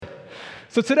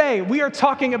So today, we are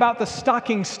talking about the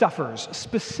stocking stuffers.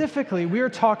 Specifically, we are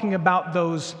talking about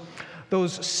those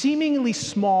seemingly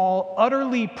small,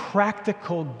 utterly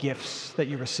practical gifts that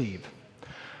you receive.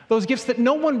 Those gifts that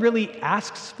no one really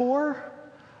asks for,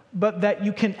 but that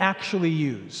you can actually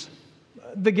use.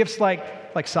 The gifts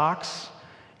like socks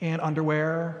and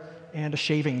underwear and a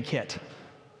shaving kit.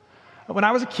 When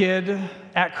I was a kid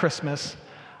at Christmas,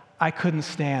 I couldn't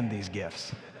stand these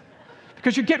gifts.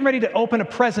 Because you're getting ready to open a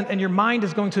present and your mind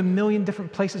is going to a million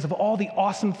different places of all the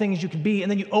awesome things you could be,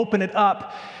 and then you open it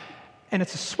up and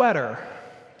it's a sweater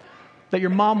that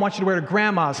your mom wants you to wear to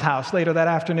grandma's house later that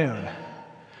afternoon.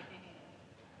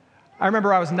 I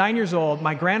remember I was 9 years old,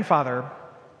 my grandfather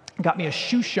got me a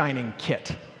shoe shining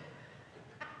kit.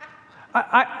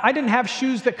 I didn't have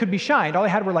shoes that could be shined. All I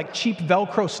had were like cheap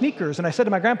Velcro sneakers, and I said to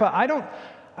my grandpa, I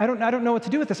don't know what to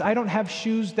do with this. I don't have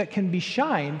shoes that can be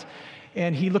shined.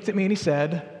 And he looked at me and he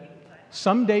said,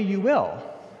 "Someday you will."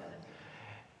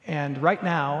 And right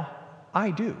now,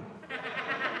 I do.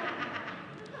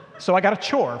 So I got a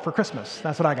chore for Christmas.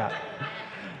 That's what I got.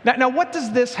 Now, what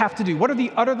does this have to do? What are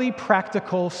the utterly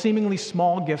practical, seemingly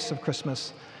small gifts of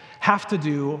Christmas have to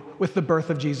do with the birth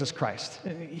of Jesus Christ?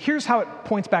 Here's how it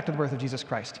points back to the birth of Jesus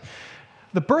Christ.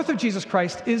 The birth of Jesus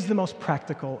Christ is the most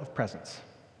practical of presents.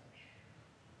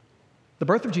 The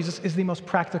birth of Jesus is the most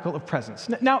practical of presents.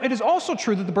 Now, it is also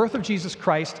true that the birth of Jesus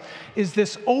Christ is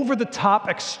this over-the-top,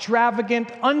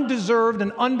 extravagant, undeserved,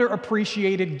 and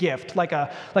underappreciated gift, like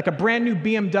a brand new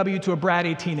BMW to a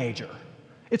bratty teenager.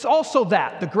 It's also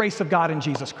that, the grace of God in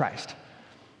Jesus Christ.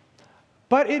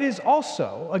 But it is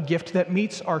also a gift that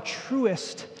meets our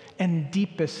truest and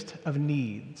deepest of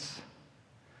needs.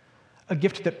 A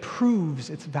gift that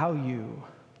proves its value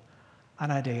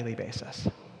on a daily basis.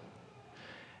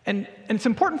 And it's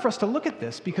important for us to look at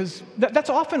this because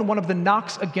that's often one of the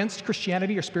knocks against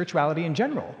Christianity or spirituality in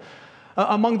general.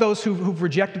 Among those who've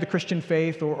rejected the Christian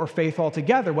faith or faith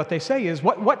altogether, what they say is,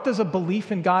 what does a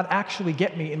belief in God actually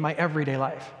get me in my everyday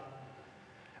life?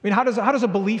 I mean, how does a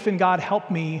belief in God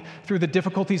help me through the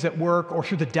difficulties at work or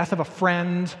through the death of a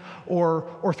friend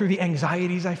or through the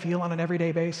anxieties I feel on an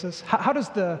everyday basis? How does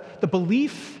the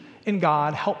belief in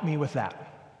God help me with that?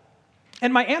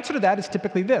 And my answer to that is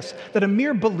typically this, that a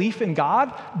mere belief in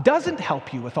God doesn't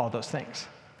help you with all those things.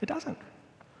 It doesn't.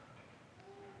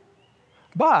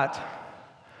 But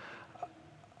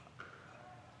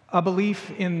a belief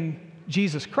in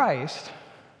Jesus Christ,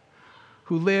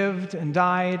 who lived and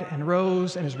died and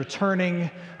rose and is returning,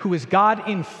 who is God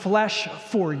in flesh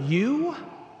for you,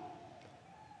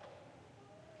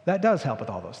 that does help with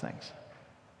all those things.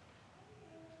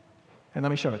 And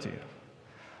let me show it to you.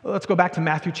 Let's go back to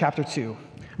Matthew chapter 2.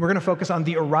 We're going to focus on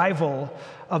the arrival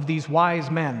of these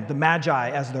wise men, the Magi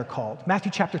as they're called.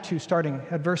 Matthew chapter 2, starting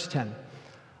at verse 10.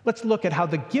 Let's look at how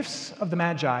the gifts of the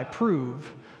Magi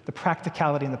prove the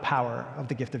practicality and the power of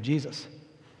the gift of Jesus.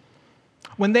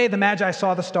 When they, the Magi,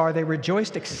 saw the star, they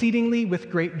rejoiced exceedingly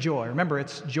with great joy. Remember,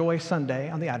 it's Joy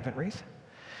Sunday on the Advent wreath.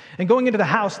 And going into the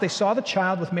house, they saw the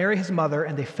child with Mary his mother,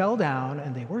 and they fell down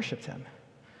and they worshiped him.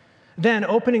 Then,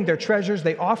 opening their treasures,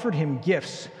 they offered him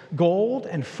gifts, gold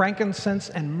and frankincense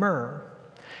and myrrh.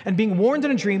 And being warned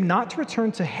in a dream not to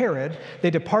return to Herod,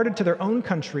 they departed to their own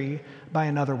country by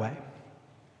another way.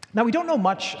 Now, we don't know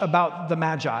much about the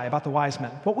Magi, about the wise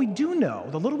men. What we do know,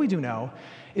 the little we do know,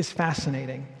 is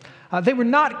fascinating. They were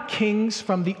not kings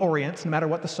from the Orient, no matter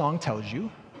what the song tells you.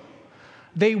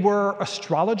 They were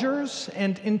astrologers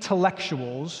and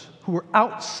intellectuals who were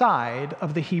outside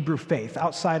of the Hebrew faith,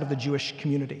 outside of the Jewish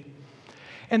community.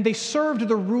 And they served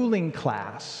the ruling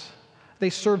class. They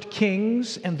served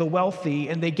kings and the wealthy,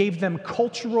 and they gave them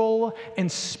cultural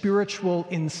and spiritual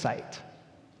insight.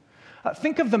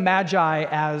 Think of the Magi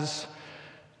as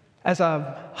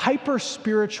a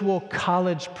hyper-spiritual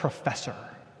college professor.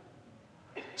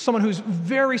 Someone who's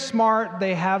very smart,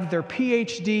 they have their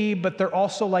PhD, but they're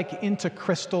also like into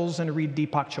crystals and read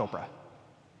Deepak Chopra.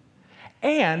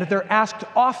 And they're asked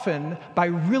often by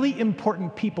really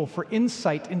important people for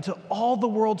insight into all the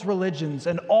world's religions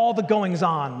and all the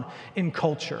goings-on in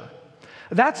culture.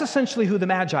 That's essentially who the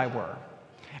Magi were.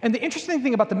 And the interesting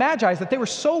thing about the Magi is that they were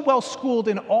so well-schooled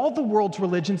in all the world's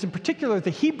religions, in particular the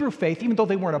Hebrew faith, even though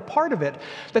they weren't a part of it,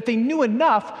 that they knew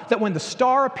enough that when the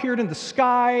star appeared in the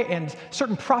sky and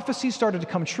certain prophecies started to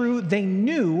come true, they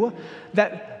knew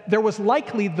that there was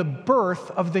likely the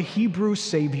birth of the Hebrew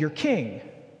Savior King.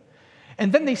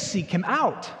 And then they seek him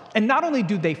out. And not only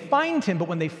do they find him, but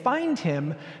when they find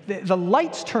him, the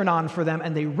lights turn on for them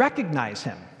and they recognize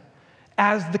him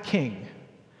as the king.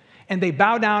 And they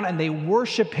bow down and they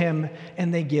worship him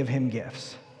and they give him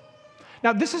gifts.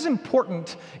 Now, this is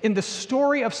important in the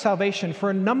story of salvation for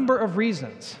a number of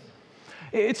reasons.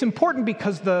 It's important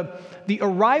because the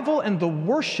arrival and the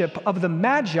worship of the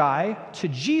Magi to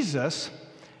Jesus,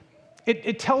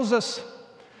 it tells us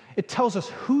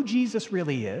who Jesus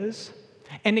really is,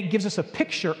 and it gives us a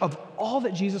picture of all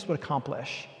that Jesus would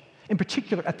accomplish, in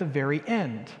particular at the very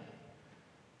end.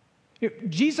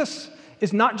 Jesus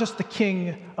is not just the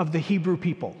king of the Hebrew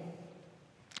people.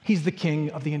 He's the king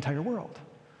of the entire world.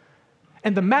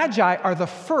 And the Magi are the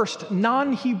first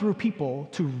non-Hebrew people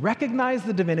to recognize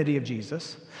the divinity of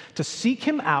Jesus, to seek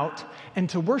him out, and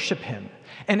to worship him.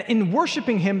 And in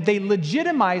worshiping him, they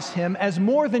legitimize him as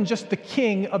more than just the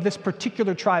king of this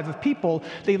particular tribe of people.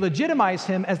 They legitimize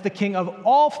him as the king of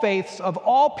all faiths, of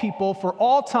all people, for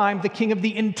all time, the king of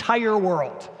the entire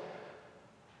world.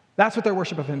 That's what their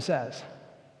worship of him says.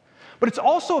 But it's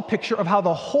also a picture of how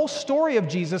the whole story of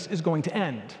Jesus is going to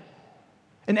end.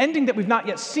 An ending that we've not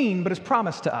yet seen, but is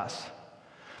promised to us.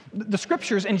 The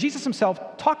scriptures, and Jesus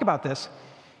himself, talk about this,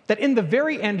 that in the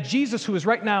very end, Jesus, who is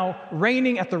right now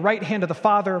reigning at the right hand of the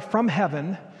Father from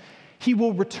heaven, he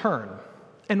will return.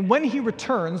 And when he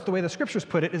returns, the way the scriptures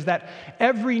put it, is that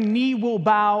every knee will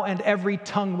bow and every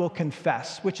tongue will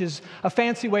confess, which is a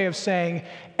fancy way of saying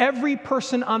every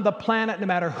person on the planet, no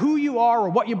matter who you are or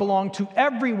what you belong to,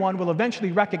 everyone will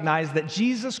eventually recognize that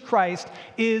Jesus Christ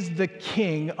is the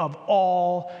King of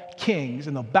all kings,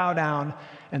 and they'll bow down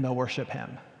and they'll worship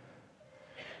him.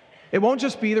 It won't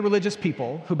just be the religious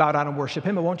people who bow down and worship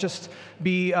him. It won't just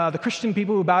be the Christian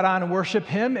people who bow down and worship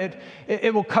him.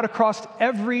 It will cut across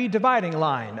every dividing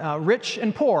line. Rich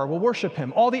and poor will worship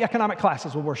him. All the economic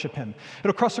classes will worship him.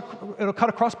 It'll cut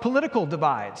across political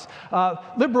divides.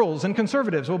 Liberals and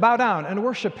conservatives will bow down and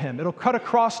worship him. It'll cut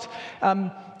across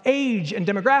age and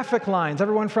demographic lines.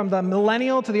 Everyone from the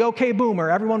millennial to the okay boomer,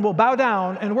 everyone will bow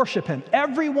down and worship him.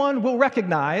 Everyone will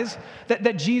recognize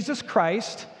that Jesus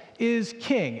Christ is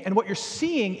king. And what you're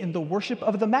seeing in the worship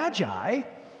of the Magi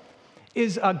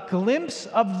is a glimpse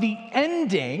of the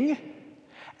ending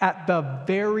at the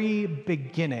very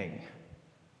beginning.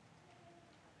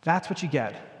 That's what you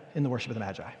get in the worship of the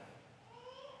Magi.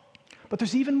 But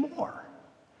there's even more.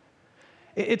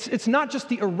 It's not just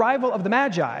the arrival of the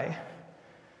Magi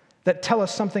that tell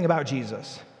us something about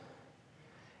Jesus.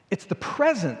 It's the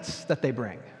presents that they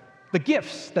bring, the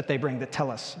gifts that they bring that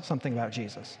tell us something about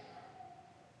Jesus.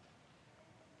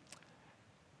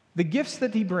 The gifts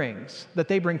that they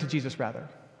bring to Jesus,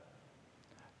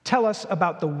 tell us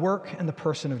about the work and the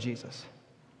person of Jesus.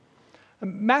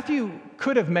 Matthew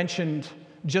could have mentioned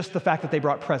just the fact that they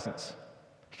brought presents.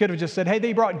 He could have just said, hey,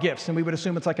 they brought gifts, and we would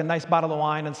assume it's like a nice bottle of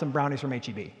wine and some brownies from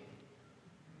H-E-B.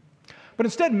 But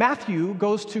instead, Matthew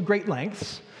goes to great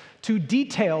lengths to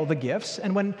detail the gifts,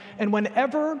 and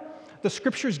whenever the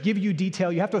scriptures give you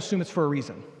detail, you have to assume it's for a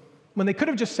reason. When they could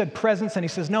have just said presents, and he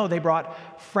says, no, they brought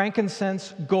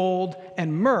frankincense, gold,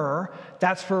 and myrrh,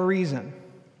 that's for a reason.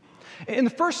 In the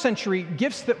first century,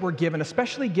 gifts that were given,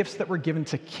 especially gifts that were given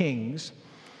to kings,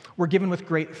 were given with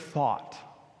great thought.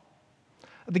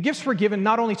 The gifts were given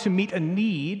not only to meet a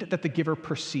need that the giver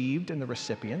perceived in the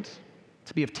recipient,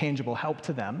 to be of tangible help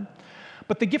to them,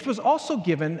 but the gift was also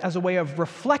given as a way of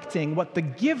reflecting what the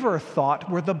giver thought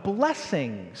were the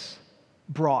blessings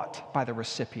brought by the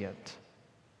recipient.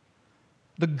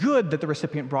 The good that the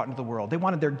recipient brought into the world. They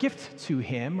wanted their gift to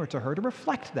him or to her to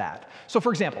reflect that. So,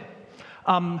 for example,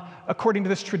 according to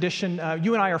this tradition,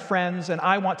 you and I are friends, and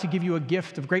I want to give you a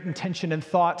gift of great intention and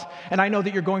thought, and I know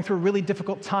that you're going through a really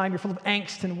difficult time. You're full of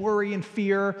angst and worry and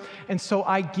fear, and so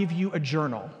I give you a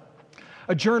journal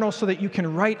so that you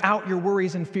can write out your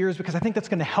worries and fears, because I think that's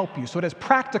going to help you, so it has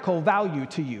practical value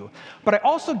to you. But I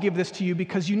also give this to you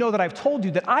because you know that I've told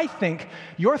you that I think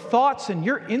your thoughts and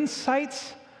your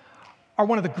insights are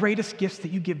one of the greatest gifts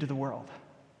that you give to the world.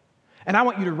 And I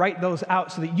want you to write those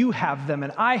out so that you have them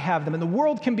and I have them and the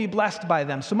world can be blessed by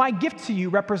them. So my gift to you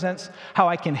represents how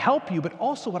I can help you, but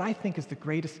also what I think is the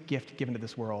greatest gift given to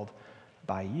this world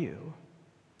by you.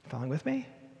 Following with me?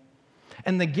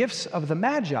 And the gifts of the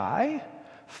Magi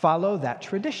follow that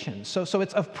tradition. So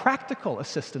it's of practical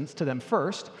assistance to them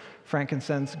first,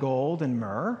 frankincense, gold, and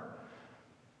myrrh,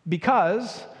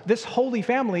 because this holy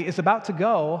family is about to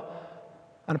go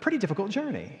on a pretty difficult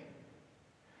journey.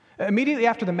 Immediately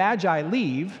after the Magi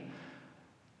leave,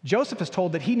 Joseph is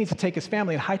told that he needs to take his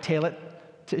family and hightail it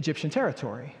to Egyptian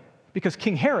territory because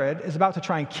King Herod is about to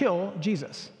try and kill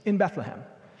Jesus in Bethlehem.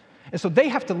 And so they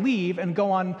have to leave and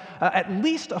go on at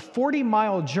least a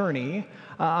 40-mile journey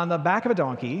on the back of a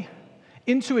donkey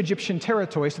into Egyptian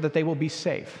territory so that they will be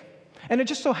safe. And it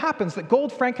just so happens that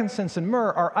gold, frankincense, and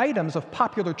myrrh are items of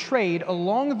popular trade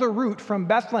along the route from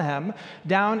Bethlehem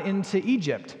down into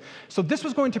Egypt. So this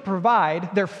was going to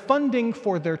provide their funding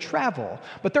for their travel.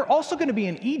 But they're also going to be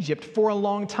in Egypt for a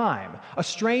long time, a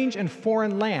strange and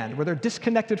foreign land where they're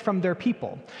disconnected from their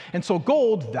people. And so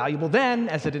gold, valuable then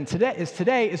as it is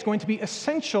today, is going to be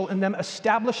essential in them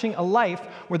establishing a life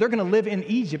where they're going to live in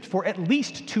Egypt for at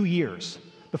least 2 years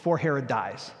before Herod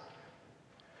dies.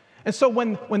 And so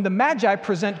when the Magi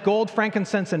present gold,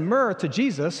 frankincense, and myrrh to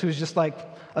Jesus, who's just like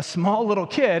a small little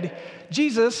kid,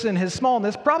 Jesus, in his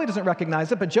smallness, probably doesn't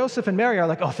recognize it, but Joseph and Mary are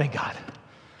like, oh, thank God.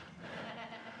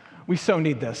 We so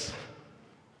need this.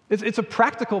 It's a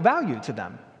practical value to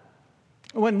them.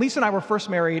 When Lisa and I were first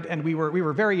married and we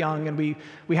were very young and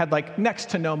we had like next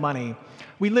to no money,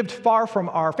 we lived far from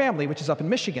our family, which is up in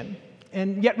Michigan.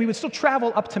 And yet we would still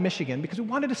travel up to Michigan because we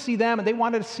wanted to see them and they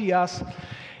wanted to see us.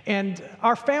 And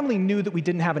our family knew that we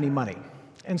didn't have any money.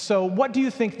 And so what do you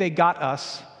think they got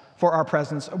us for our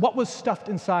presents? What was stuffed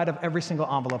inside of every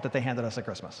single envelope that they handed us at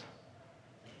Christmas?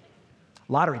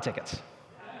 Lottery tickets.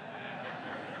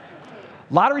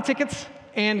 Lottery tickets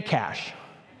and cash.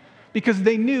 Because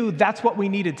they knew that's what we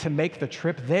needed to make the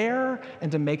trip there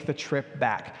and to make the trip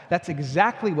back. That's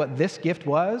exactly what this gift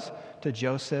was to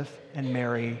Joseph and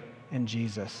Mary and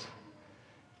Jesus.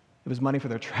 It was money for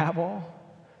their travel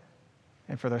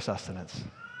and for their sustenance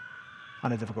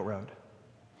on a difficult road.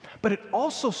 But it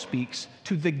also speaks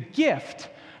to the gift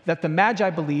that the Magi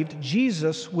believed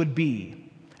Jesus would be.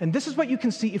 And this is what you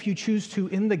can see if you choose to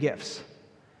in the gifts.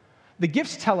 The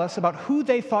gifts tell us about who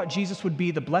they thought Jesus would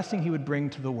be, the blessing he would bring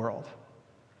to the world.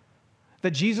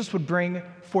 That Jesus would bring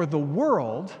for the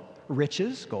world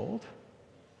riches, gold,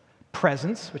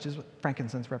 presence, which is what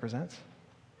frankincense represents,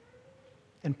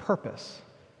 and purpose,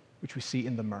 which we see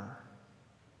in the myrrh.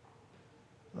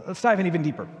 Let's dive in even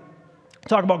deeper.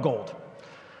 Talk about gold.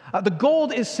 The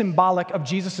gold is symbolic of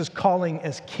Jesus' calling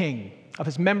as king, of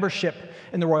his membership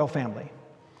in the royal family.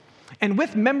 And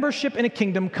with membership in a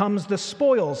kingdom comes the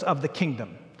spoils of the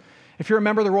kingdom. If you're a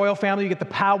member of the royal family, you get the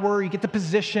power, you get the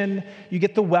position, you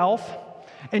get the wealth.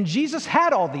 And Jesus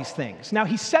had all these things. Now,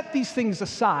 he set these things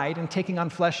aside in taking on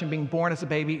flesh and being born as a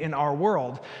baby in our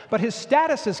world. But his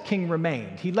status as king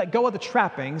remained. He let go of the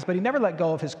trappings, but he never let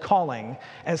go of his calling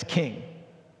as king.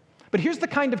 But here's the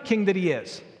kind of king that he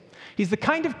is. He's the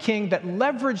kind of king that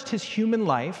leveraged his human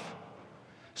life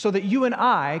so that you and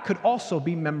I could also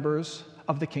be members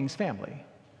of the king's family.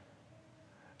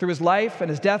 Through his life and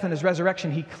his death and his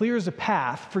resurrection, he clears a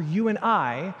path for you and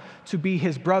I to be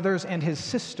his brothers and his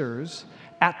sisters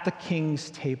at the king's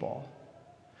table.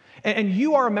 And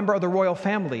you are a member of the royal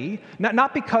family,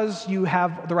 not because you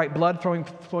have the right blood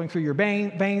flowing through your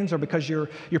veins or because you're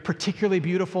particularly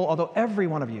beautiful, although every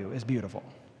one of you is beautiful.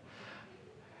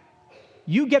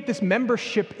 You get this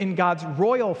membership in God's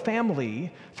royal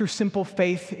family through simple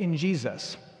faith in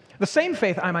Jesus. The same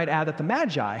faith, I might add, that the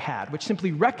Magi had, which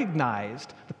simply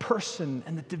recognized the person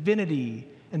and the divinity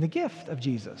and the gift of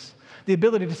Jesus. The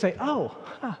ability to say, oh,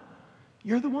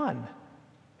 you're the one.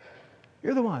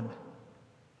 You're the one.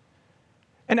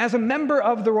 And as a member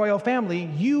of the royal family,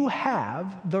 you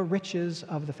have the riches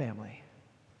of the family.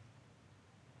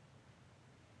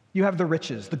 You have the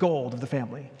riches, the gold of the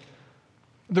family.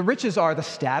 The riches are the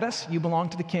status, you belong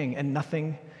to the king, and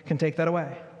nothing can take that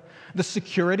away. The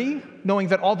security, knowing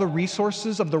that all the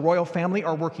resources of the royal family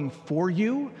are working for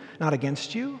you, not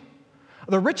against you.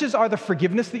 The riches are the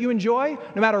forgiveness that you enjoy.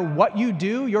 No matter what you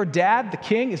do, your dad, the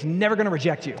king, is never going to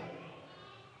reject you.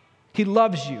 He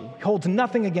loves you, he holds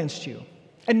nothing against you.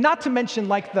 And not to mention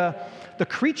like the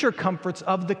creature comforts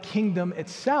of the kingdom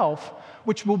itself,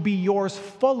 which will be yours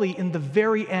fully in the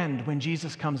very end when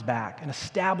Jesus comes back and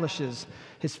establishes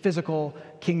his physical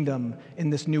kingdom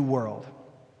in this new world.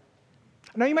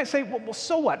 Now you might say, well,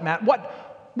 so what, Matt?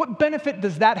 What benefit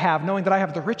does that have, knowing that I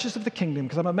have the riches of the kingdom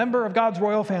because I'm a member of God's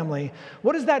royal family?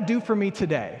 What does that do for me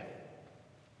today?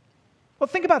 Well,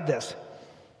 think about this.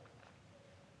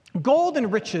 Gold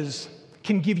and riches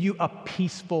can give you a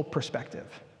peaceful perspective.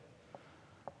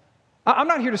 I'm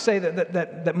not here to say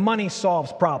that money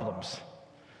solves problems.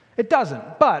 It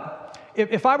doesn't. But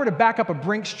if I were to back up a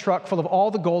Brinks truck full of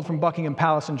all the gold from Buckingham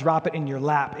Palace and drop it in your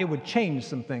lap, it would change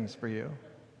some things for you.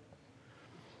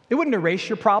 It wouldn't erase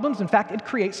your problems. In fact, it'd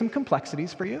create some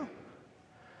complexities for you.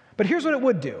 But here's what it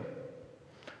would do.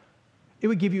 It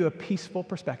would give you a peaceful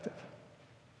perspective.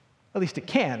 At least it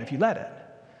can if you let it.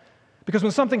 Because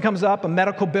when something comes up, a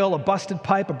medical bill, a busted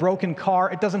pipe, a broken car,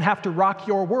 it doesn't have to rock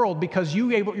your world because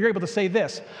you're able to say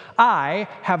this: I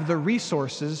have the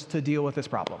resources to deal with this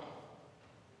problem.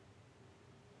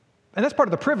 And that's part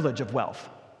of the privilege of wealth.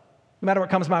 No matter what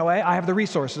comes my way, I have the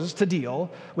resources to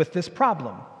deal with this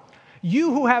problem.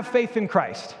 You who have faith in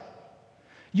Christ,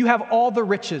 you have all the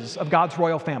riches of God's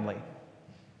royal family.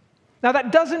 Now,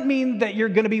 that doesn't mean that you're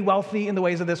going to be wealthy in the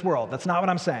ways of this world. That's not what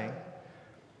I'm saying.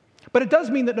 But it does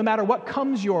mean that no matter what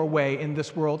comes your way in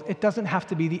this world, it doesn't have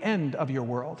to be the end of your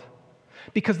world.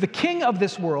 Because the king of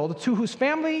this world, to whose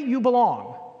family you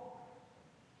belong,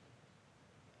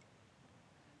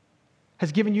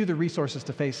 has given you the resources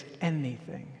to face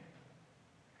anything.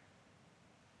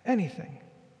 Anything.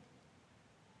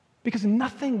 Because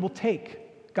nothing will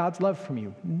take God's love from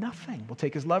you. Nothing will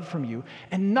take his love from you.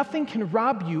 And nothing can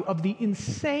rob you of the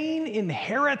insane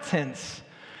inheritance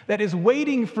that is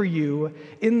waiting for you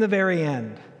in the very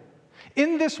end.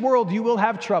 In this world, you will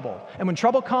have trouble. And when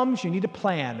trouble comes, you need a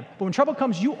plan. But when trouble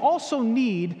comes, you also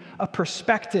need a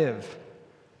perspective.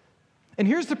 And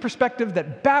here's the perspective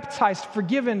that baptized,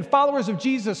 forgiven followers of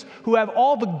Jesus who have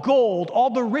all the gold,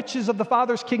 all the riches of the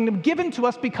Father's kingdom given to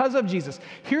us because of Jesus.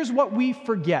 Here's what we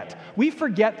forget. We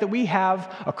forget that we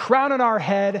have a crown on our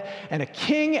head and a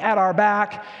king at our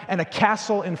back and a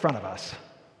castle in front of us.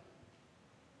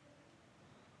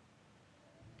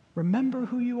 Remember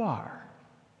who you are.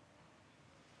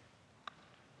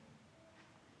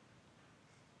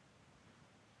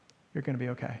 You're going to be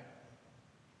okay.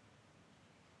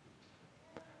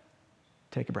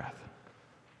 Take a breath.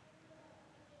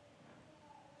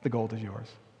 The gold is yours.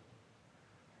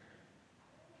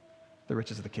 The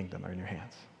riches of the kingdom are in your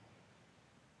hands.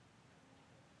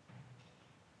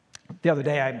 The other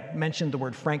day, I mentioned the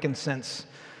word frankincense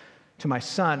to my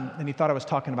son, and he thought I was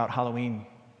talking about Halloween.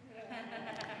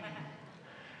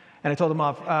 And I told him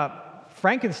off,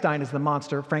 Frankenstein is the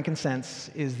monster, frankincense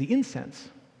is the incense.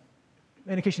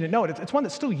 And in case you didn't know it, it's one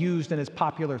that's still used and is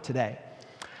popular today.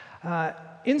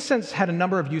 Incense had a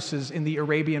number of uses in the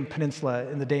Arabian Peninsula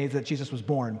in the days that Jesus was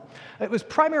born. It was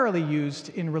primarily used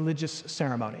in religious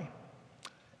ceremony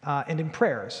and in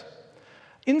prayers.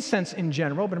 Incense in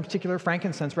general, but in particular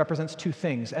frankincense, represents two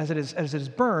things. As it is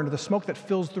burned, the smoke that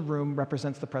fills the room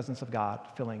represents the presence of God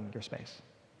filling your space.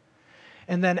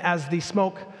 And then as the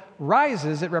smoke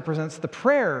rises, it represents the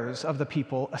prayers of the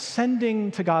people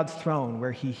ascending to God's throne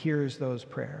where he hears those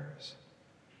prayers.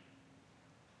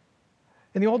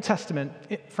 In the Old Testament,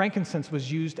 frankincense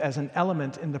was used as an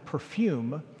element in the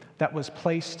perfume that was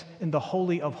placed in the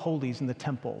Holy of Holies in the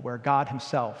temple, where God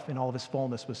himself, in all of his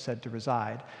fullness, was said to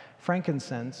reside.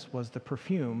 Frankincense was the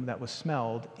perfume that was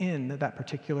smelled in that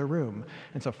particular room.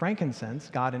 And so frankincense,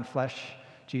 God in flesh,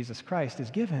 Jesus Christ, is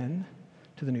given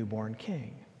to the newborn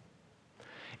king.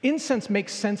 Incense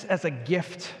makes sense as a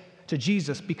gift to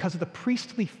Jesus because of the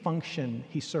priestly function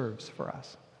he serves for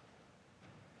us.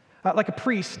 Like a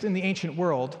priest in the ancient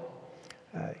world,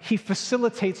 he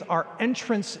facilitates our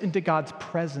entrance into God's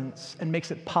presence and makes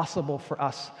it possible for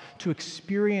us to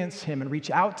experience him and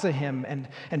reach out to him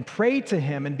and pray to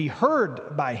him and be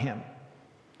heard by him.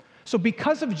 So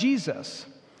because of Jesus,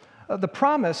 the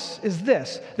promise is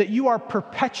this, that you are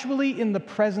perpetually in the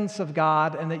presence of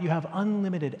God and that you have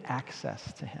unlimited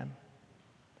access to him.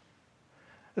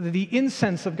 The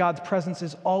incense of God's presence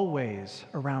is always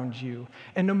around you.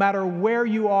 And no matter where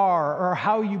you are or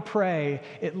how you pray,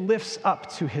 it lifts up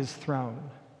to his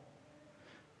throne.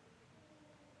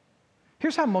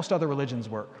 Here's how most other religions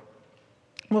work.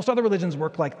 Most other religions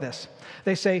work like this.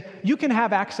 They say, you can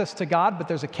have access to God, but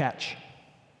there's a catch.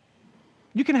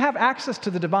 You can have access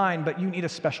to the divine, but you need a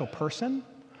special person,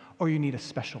 or you need a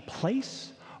special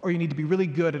place, or you need to be really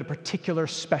good at a particular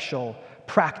special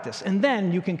practice, and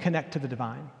then you can connect to the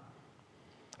divine.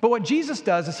 But what Jesus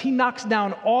does is he knocks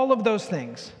down all of those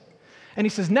things, and he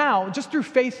says, now, just through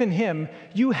faith in him,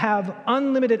 you have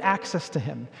unlimited access to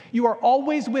him. You are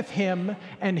always with him,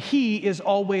 and he is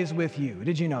always with you.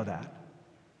 Did you know that?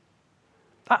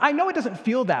 I know it doesn't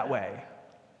feel that way.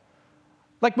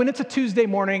 Like when it's a Tuesday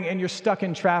morning and you're stuck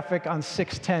in traffic on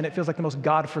 610, it feels like the most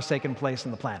God-forsaken place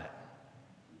on the planet.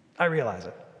 I realize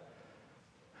it.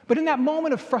 But in that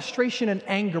moment of frustration and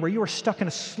anger where you are stuck in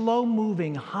a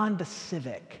slow-moving Honda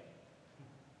Civic,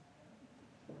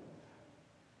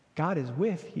 God is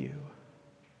with you.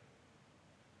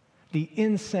 The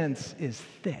incense is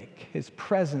thick. His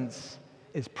presence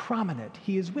is prominent.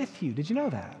 He is with you. Did you know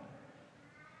that?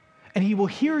 And he will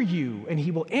hear you, and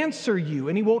he will answer you,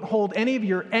 and he won't hold any of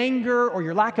your anger or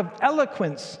your lack of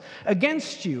eloquence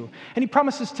against you. And he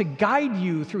promises to guide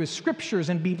you through his scriptures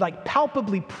and be like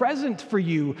palpably present for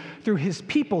you through his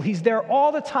people. He's there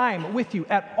all the time with you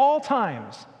at all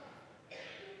times.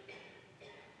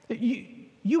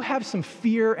 You have some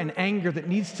fear and anger that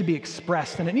needs to be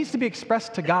expressed, and it needs to be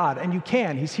expressed to God, and you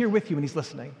can. He's here with you, and he's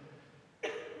listening.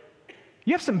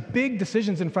 You have some big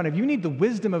decisions in front of you. You need the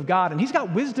wisdom of God, and He's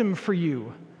got wisdom for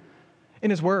you in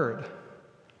His Word.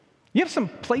 You have some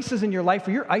places in your life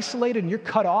where you're isolated and you're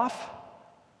cut off,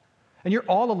 and you're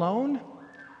all alone,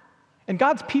 and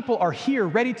God's people are here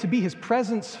ready to be His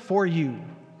presence for you.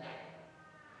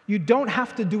 You don't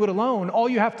have to do it alone. All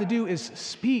you have to do is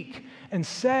speak and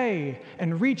say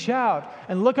and reach out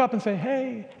and look up and say,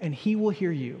 hey, and He will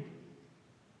hear you.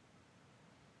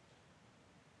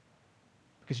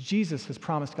 Because Jesus has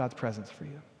promised God's presence for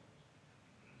you.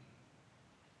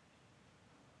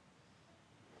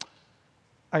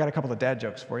 I got a couple of dad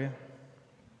jokes for you.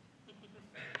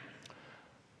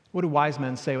 What do wise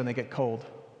men say when they get cold?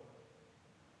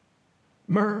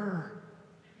 Myrrh.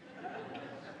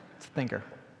 It's a thinker.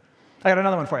 I got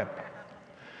another one for you.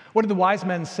 What did the wise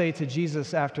men say to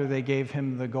Jesus after they gave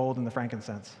Him the gold and the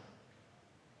frankincense?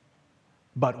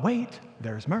 But wait,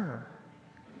 there's myrrh.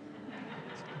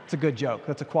 It's a good joke.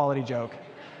 That's a quality joke.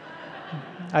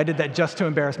 I did that just to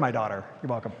embarrass my daughter. You're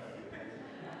welcome.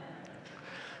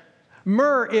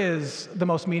 Myrrh is the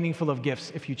most meaningful of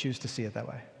gifts if you choose to see it that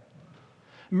way.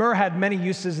 Myrrh had many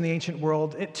uses in the ancient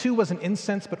world. It too was an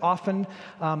incense, but often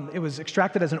it was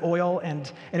extracted as an oil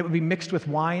and it would be mixed with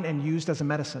wine and used as a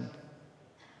medicine.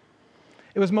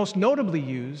 It was most notably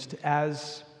used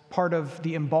as part of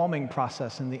the embalming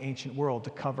process in the ancient world to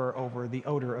cover over the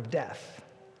odor of death.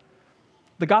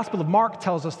 The Gospel of Mark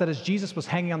tells us that as Jesus was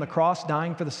hanging on the cross,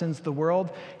 dying for the sins of the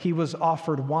world, He was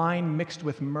offered wine mixed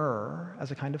with myrrh as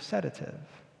a kind of sedative.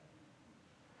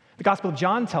 The Gospel of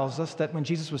John tells us that when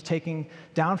Jesus was taken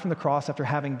down from the cross after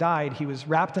having died, He was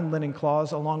wrapped in linen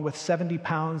cloths along with 70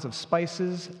 pounds of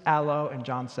spices, aloe, and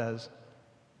John says,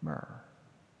 myrrh.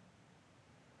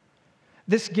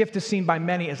 This gift is seen by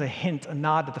many as a hint, a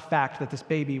nod to the fact that this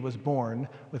baby was born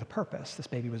with a purpose. This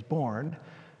baby was born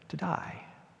to die.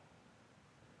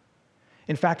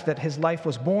 In fact, that His life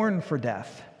was born for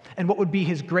death. And what would be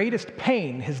His greatest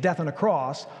pain, His death on a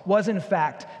cross, was in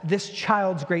fact this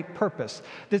child's great purpose.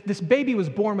 This baby was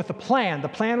born with a plan. The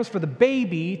plan was for the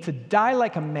baby to die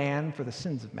like a man for the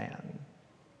sins of man.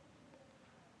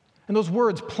 And those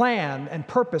words, plan and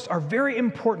purpose, are very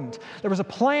important. There was a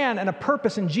plan and a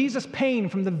purpose in Jesus' pain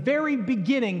from the very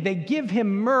beginning. They give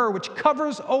Him myrrh, which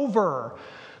covers over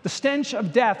the stench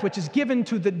of death, which is given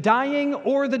to the dying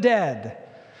or the dead.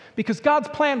 Because God's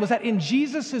plan was that in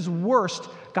Jesus' worst,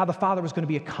 God the Father was going to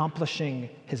be accomplishing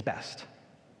His best.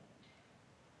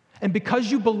 And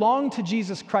because you belong to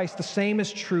Jesus Christ, the same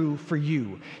is true for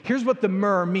you. Here's what the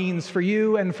myrrh means for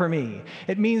you and for me.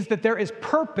 It means that there is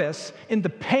purpose in the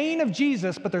pain of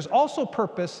Jesus, but there's also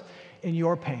purpose in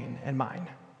your pain and mine.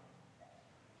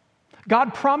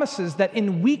 God promises that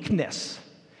in weakness,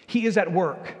 He is at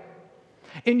work.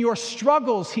 In your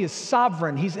struggles, He is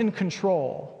sovereign. He's in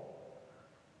control.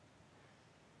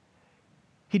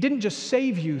 He didn't just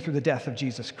save you through the death of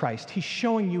Jesus Christ. He's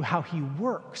showing you how He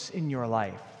works in your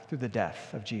life through the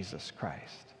death of Jesus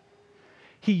Christ.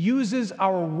 He uses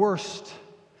our worst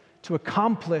to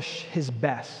accomplish His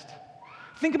best.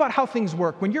 Think about how things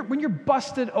work. When you're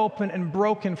busted open and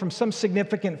broken from some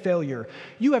significant failure,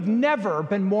 you have never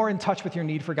been more in touch with your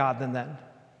need for God than then.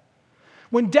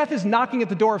 When death is knocking at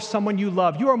the door of someone you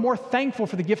love, you are more thankful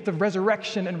for the gift of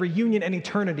resurrection and reunion and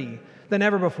eternity than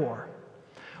ever before.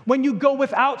 When you go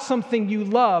without something you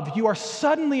love, you are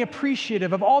suddenly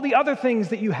appreciative of all the other things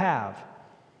that you have.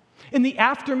 In the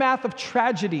aftermath of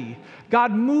tragedy,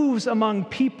 God moves among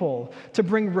people to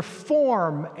bring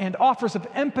reform and offers of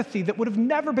empathy that would have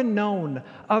never been known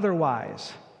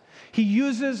otherwise. He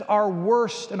uses our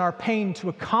worst and our pain to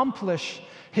accomplish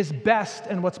His best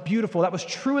and what's beautiful. That was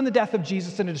true in the death of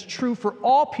Jesus, and it is true for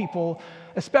all people,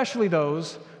 especially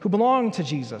those who belong to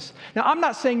Jesus. Now, I'm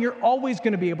not saying you're always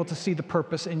going to be able to see the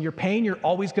purpose in your pain. You're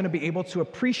always going to be able to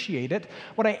appreciate it.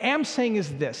 What I am saying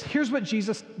is this. Here's what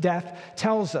Jesus' death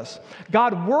tells us.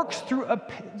 God works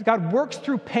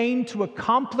through pain to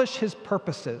accomplish His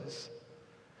purposes.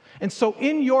 And so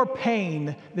in your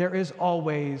pain, there is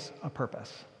always a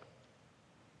purpose.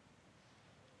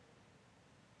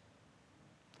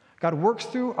 God works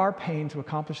through our pain to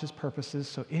accomplish His purposes,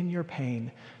 so in your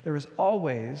pain, there is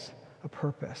always a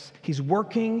purpose. He's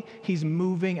working, He's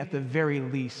moving at the very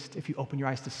least. If you open your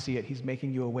eyes to see it, He's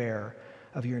making you aware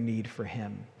of your need for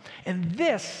Him. And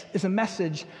this is a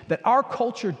message that our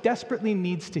culture desperately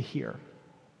needs to hear.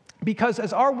 Because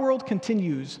as our world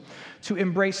continues to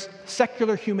embrace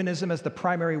secular humanism as the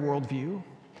primary worldview,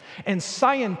 and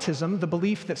scientism, the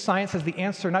belief that science has the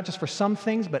answer not just for some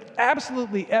things, but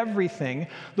absolutely everything,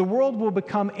 the world will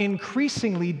become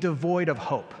increasingly devoid of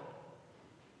hope.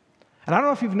 And I don't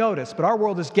know if you've noticed, but our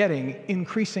world is getting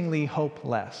increasingly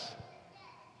hopeless.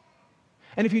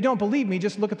 And if you don't believe me,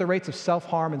 just look at the rates of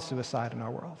self-harm and suicide in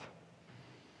our world,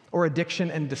 or addiction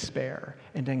and despair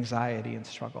and anxiety and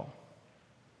struggle.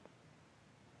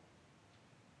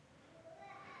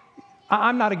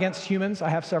 I'm not against humans. I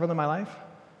have several in my life.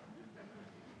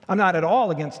 I'm not at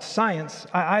all against science.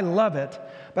 I love it.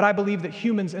 But I believe that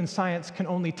humans and science can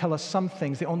only tell us some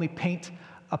things. They only paint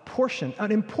a portion,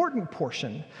 an important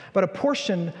portion, but a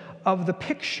portion of the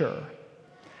picture.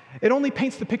 It only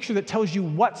paints the picture that tells you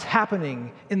what's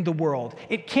happening in the world.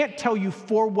 It can't tell you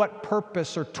for what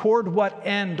purpose or toward what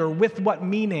end or with what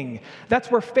meaning. That's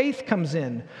where faith comes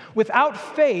in. Without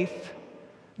faith,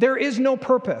 there is no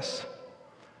purpose.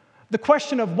 The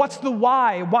question of what's the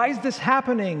why is this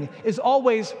happening, is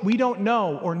always we don't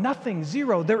know, or nothing,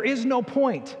 zero. There is no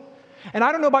point. And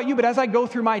I don't know about you, but as I go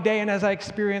through my day and as I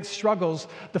experience struggles,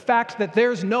 the fact that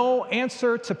there's no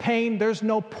answer to pain, there's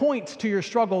no point to your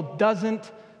struggle doesn't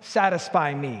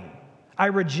satisfy me. I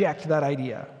reject that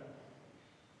idea.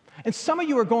 And some of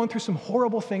you are going through some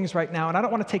horrible things right now, and I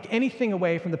don't want to take anything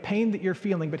away from the pain that you're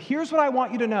feeling, but here's what I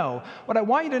want you to know. What I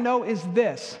want you to know is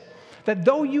this, that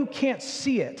though you can't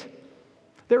see it,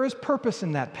 there is purpose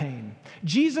in that pain.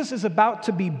 Jesus is about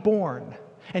to be born,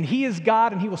 and he is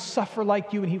God, and he will suffer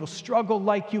like you, and he will struggle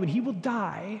like you, and he will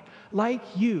die like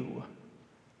you.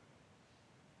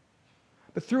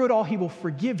 But through it all, he will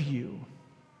forgive you.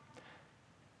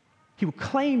 He will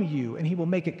claim you, and he will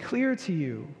make it clear to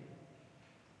you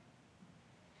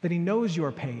that he knows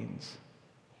your pains.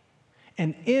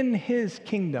 And in his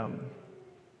kingdom,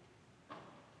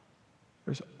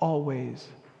 there's always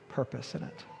purpose in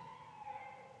it.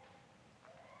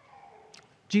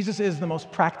 Jesus is the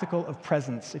most practical of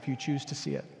presents if you choose to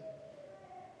see it.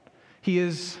 He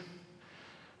is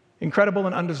incredible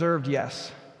and undeserved,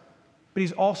 yes, but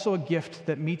he's also a gift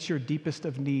that meets your deepest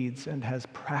of needs and has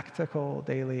practical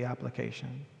daily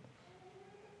application.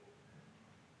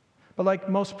 But like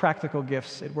most practical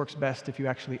gifts, it works best if you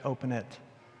actually open it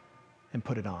and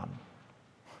put it on.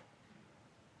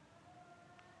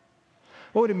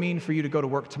 What would it mean for you to go to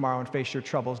work tomorrow and face your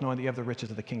troubles knowing that you have the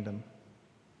riches of the kingdom?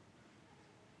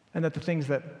 And that the things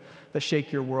that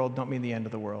shake your world don't mean the end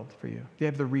of the world for you. You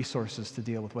have the resources to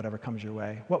deal with whatever comes your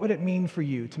way. What would it mean for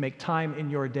you to make time in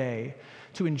your day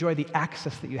to enjoy the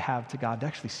access that you have to God, to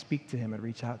actually speak to him and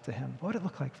reach out to him? What would it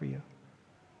look like for you?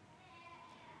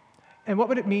 And what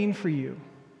would it mean for you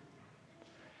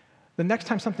the next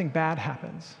time something bad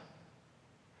happens,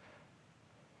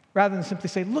 rather than simply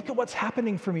say, look at what's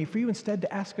happening for me, for you instead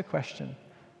to ask a question?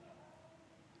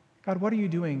 God, what are you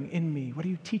doing in me? What are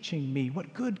you teaching me?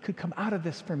 What good could come out of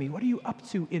this for me? What are you up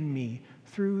to in me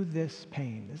through this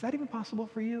pain? Is that even possible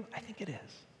for you? I think it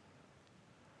is.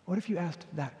 What if you asked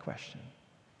that question?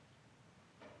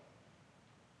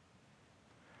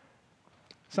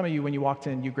 Some of you, when you walked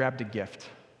in, you grabbed a gift.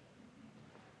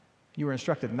 You were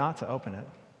instructed not to open it,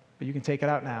 but you can take it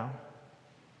out now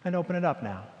and open it up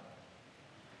now.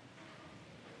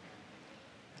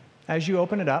 As you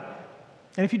open it up,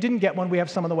 and if you didn't get one, we have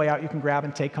some on the way out you can grab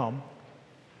and take home.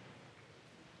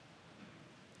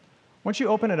 Once you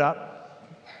open it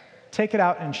up, take it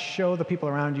out and show the people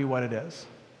around you what it is.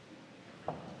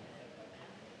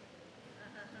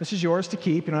 This is yours to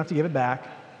keep. You don't have to give it back.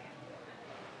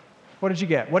 What did you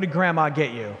get? What did Grandma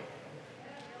get you?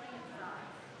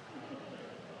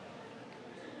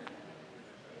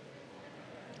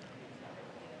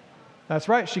 That's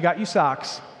right, she got you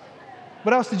socks.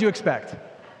 What else did you expect?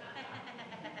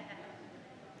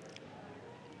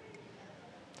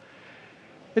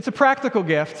 It's a practical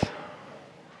gift.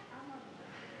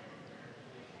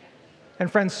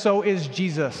 And friends, so is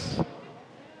Jesus.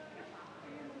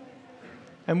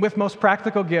 And with most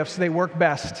practical gifts, they work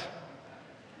best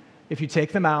if you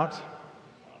take them out,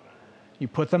 you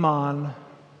put them on,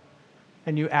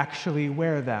 and you actually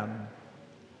wear them.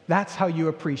 That's how you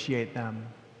appreciate them.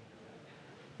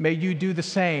 May you do the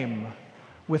same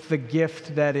with the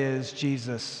gift that is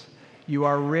Jesus. You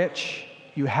are rich,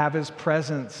 you have his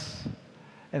presence,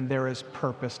 and there is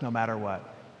purpose no matter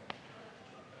what.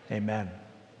 Amen.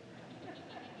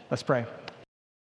 Let's pray.